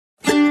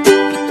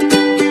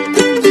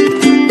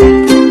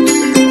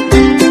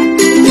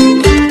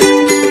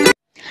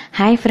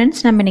Hi friends,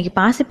 நம்ம இன்னைக்கு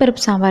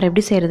பாசிப்பருப்பு சாம்பார்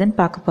எப்படி செய்யறதுன்னு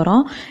பார்க்க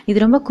போறோம்.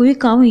 இது ரொம்ப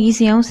குயிக்காவும்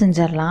ஈஸியாவும்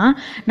செஞ்சிரலாம்.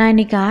 நான்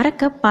இன்னைக்கு 1/2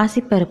 கப்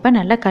பாசிப்பருப்பை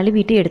நல்லா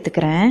கழுவிட்டு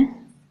எடுத்துக்கிறேன்.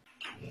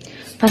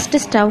 ஃபஸ்ட்டு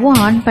ஸ்டவ்வும்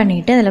ஆன்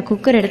பண்ணிவிட்டு அதில்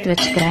குக்கர் எடுத்து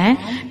வச்சுக்கிறேன்.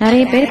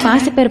 நிறைய பேர்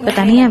பாசிப்பருப்பை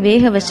தனியாக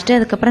வேக வச்சுட்டு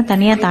அதுக்கப்புறம்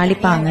தனியாக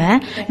தாளிப்பாங்க.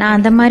 நான்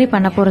அந்த மாதிரி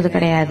பண்ண போகிறது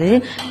கிடையாது.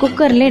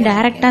 குக்கர்லேயே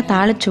டைரெக்டாக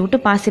தாளிச்சு விட்டு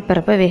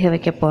பாசிப்பருப்பை வேக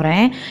வைக்க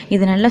போகிறேன்.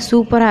 இது நல்லா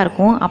சூப்பராக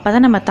இருக்கும். அப்போ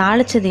தான் நம்ம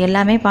தாளித்தது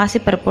எல்லாமே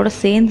பாசிப்பருப்போடு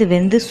சேர்ந்து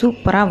வெந்து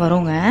சூப்பராக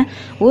வருங்க.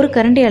 1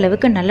 கரண்டி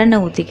அளவுக்கு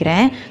நல்லெண்ணெய்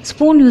ஊற்றிக்கிறேன்.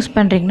 ஸ்பூன் யூஸ்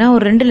பண்ணுறீங்கன்னா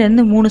ஒரு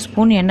 2லேருந்து 3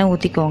 ஸ்பூன் எண்ணெய்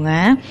ஊற்றிக்கோங்க.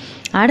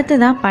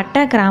 அடுத்ததான்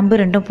பட்டை கிராம்பு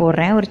 2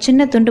 போடுறேன். ஒரு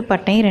சின்ன துண்டு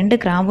பட்டையும் 2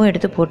 கிராம்பும்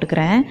எடுத்து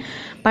போட்டுக்கிறேன்.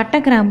 பட்டை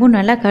கிராம்பும்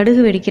நல்லா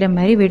கடுகு வெடிக்கிற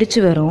மாதிரி வெடிச்சு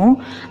வரும்.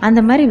 அந்த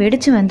மாதிரி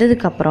வெடிச்சு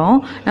வந்ததுக்கப்புறம்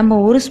நம்ம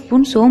 1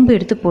 ஸ்பூன் சோம்பு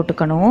எடுத்து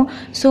போட்டுக்கணும்.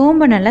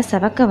 சோம்பை நல்லா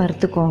செவக்க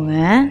வறுத்துக்கோங்க.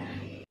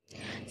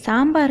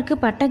 சாம்பாருக்கு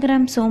பட்டை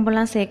கிராம்பு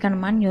சோம்பெல்லாம்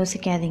சேர்க்கணுமான்னு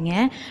யோசிக்காதீங்க.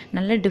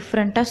 நல்ல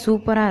டிஃப்ரெண்ட்டாக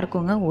சூப்பராக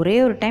இருக்குங்க. ஒரே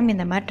ஒரு டைம்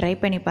இந்த மாதிரி ட்ரை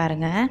பண்ணி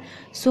பாருங்கள்.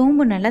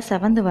 சோம்பு நல்லா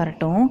செவந்து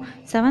வரட்டும்.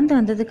 செவந்து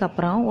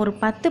வந்ததுக்கப்புறம் ஒரு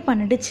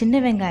 10-12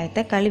 சின்ன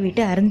வெங்காயத்தை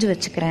கழுவிட்டு அரிஞ்சு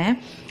வச்சுக்கிறேன்.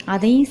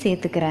 அதையும்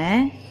சேர்த்துக்கிறேன்.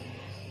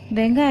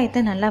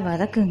 வெங்காயத்தை நல்லா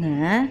வதக்குங்க.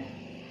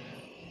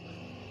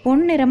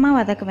 பொன்னிறமாக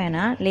வதக்க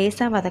வேணாம்,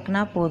 லேசாக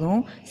வதக்குனா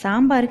போதும்.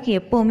 சாம்பாருக்கு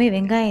எப்போவுமே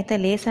வெங்காயத்தை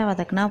லேசாக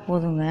வதக்குனா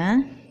போதுங்க.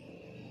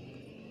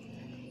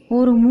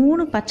 ஒரு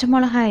 3 பச்சை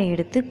மிளகாயை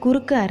எடுத்து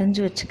குறுக்கு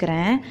அரிஞ்சு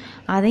வச்சுக்கிறேன்.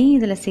 அதையும்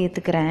இதில்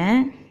சேர்த்துக்கிறேன்.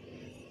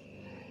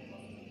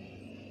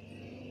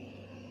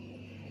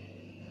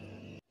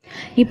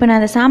 இப்போ நான்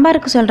அந்த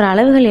சாம்பாருக்கு சொல்கிற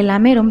அளவுகள்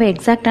எல்லாமே ரொம்ப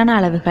எக்ஸாக்டான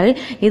அளவுகள்.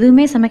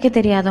 எதுவுமே சமைக்க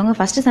தெரியாதவங்க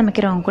ஃபஸ்ட்டு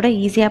சமைக்கிறவங்க கூட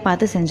ஈஸியாக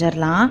பார்த்து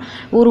செஞ்சிடலாம்.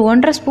 ஒரு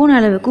 1.5 ஸ்பூன்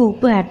அளவுக்கு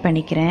உப்பு ஆட்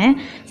பண்ணிக்கிறேன்.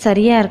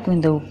 சரியாக இருக்கும்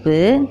இந்த உப்பு.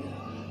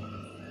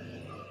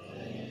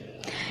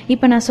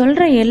 இப்போ நான்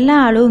சொல்கிற எல்லா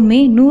அளவுமே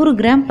 100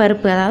 கிராம்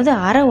பருப்பு, அதாவது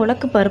அரை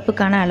உலக்கு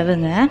பருப்புக்கான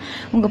அளவுங்க.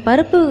 உங்கள்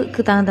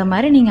பருப்புக்கு தகுந்த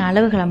மாதிரி நீங்கள்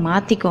அளவுகளை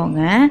மாற்றிக்கோங்க.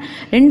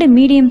 2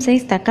 மீடியம்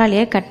சைஸ்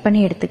தக்காளியை கட்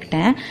பண்ணி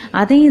எடுத்துக்கிட்டேன்.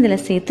 அதையும்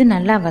இதில் சேர்த்து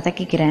நல்லா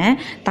வதக்கிக்கிறேன்.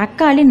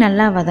 தக்காளி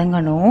நல்லா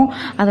வதங்கணும்.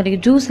 அதோடைய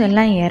ஜூஸ்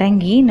எல்லாம்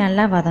இறங்கி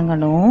நல்லா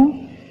வதங்கணும்.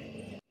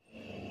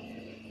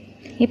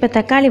 இப்போ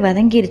தக்காளி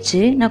வதங்கிருச்சு.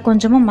 நான்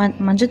கொஞ்சமாக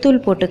மஞ்சத்தூள்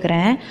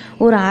போட்டுக்கிறேன்.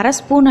 ஒரு அரை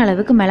ஸ்பூன்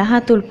அளவுக்கு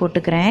மிளகாத்தூள்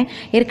போட்டுக்கிறேன்.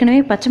 ஏற்கனவே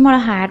பச்சை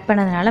மிளகா ஆட்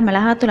பண்ணதுனால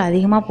மிளகாத்தூள்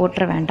அதிகமாக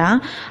போட்டுற வேண்டாம்.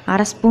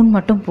 அரை ஸ்பூன்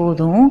மட்டும்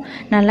போதும்.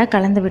 நல்லா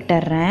கலந்து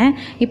விட்டுறேன்.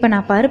 இப்போ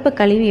நான் பருப்பை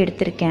கழுவி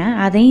எடுத்திருக்கேன்.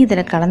 அதையும்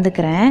இதில்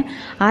கலந்துக்கிறேன்.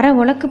 அரை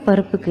உலக்கு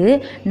பருப்புக்கு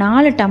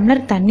 4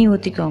 டம்ளர் தண்ணி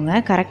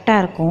ஊற்றிக்கோங்க.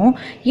 கரெக்டாக இருக்கும்.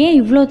 ஏன்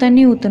இவ்வளோ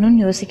தண்ணி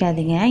ஊற்றணும்னு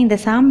யோசிக்காதீங்க. இந்த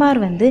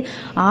சாம்பார்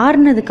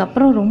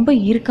ஆறுனதுக்கப்புறம் ரொம்ப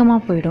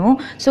இறுக்கமாக போயிடும்.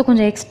 ஸோ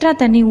கொஞ்சம் எக்ஸ்ட்ரா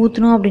தண்ணி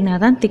ஊற்றணும்.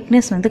 அப்படின்னா தான்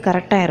திக்னஸ்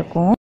கரெக்டாக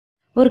இருக்கும்.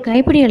 ஒரு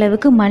கைப்பிடி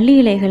அளவுக்கு மல்லி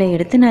இலைகளை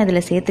எடுத்து நான்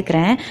இதில்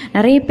சேர்த்துக்கிறேன்.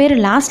 நிறைய பேர்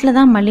லாஸ்ட்டில்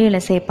தான் மல்லி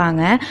இலை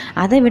சேர்ப்பாங்க.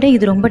 அதை விட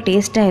இது ரொம்ப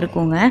டேஸ்ட்டாக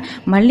இருக்குங்க.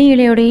 மல்லி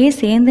இலையோடையே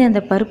சேர்ந்து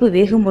அந்த பருப்பு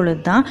வேகும்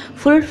பொழுது தான்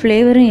ஃபுல்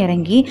ஃப்ளேவரும்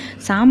இறங்கி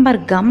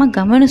சாம்பார்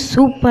கமன்னு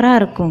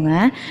சூப்பராக இருக்குங்க.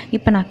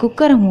 இப்போ நான்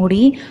குக்கரை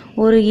மூடி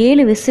ஒரு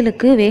 7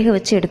 விசிலுக்கு வேக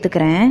வச்சு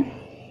எடுத்துக்கிறேன்.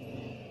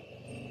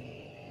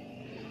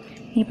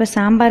 இப்போ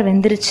சாம்பார்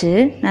வெந்துருச்சு.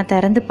 நான்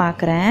திறந்து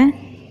பார்க்குறேன்.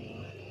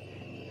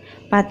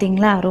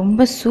 பார்த்தீங்களா,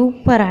 ரொம்ப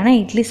சூப்பரான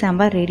இட்லி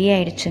சாம்பார் ரெடி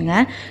ஆயிடுச்சுங்க.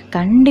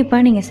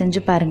 கண்டிப்பாக நீங்கள்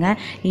செஞ்சு பாருங்கள்.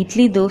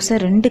 இட்லி தோசை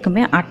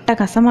 2க்குமே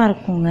அட்டகாசமாக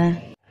இருக்குங்க.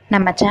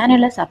 நம்ம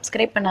சேனலை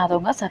சப்ஸ்கிரைப்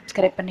பண்ணாதவங்க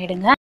சப்ஸ்கிரைப்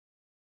பண்ணிவிடுங்க.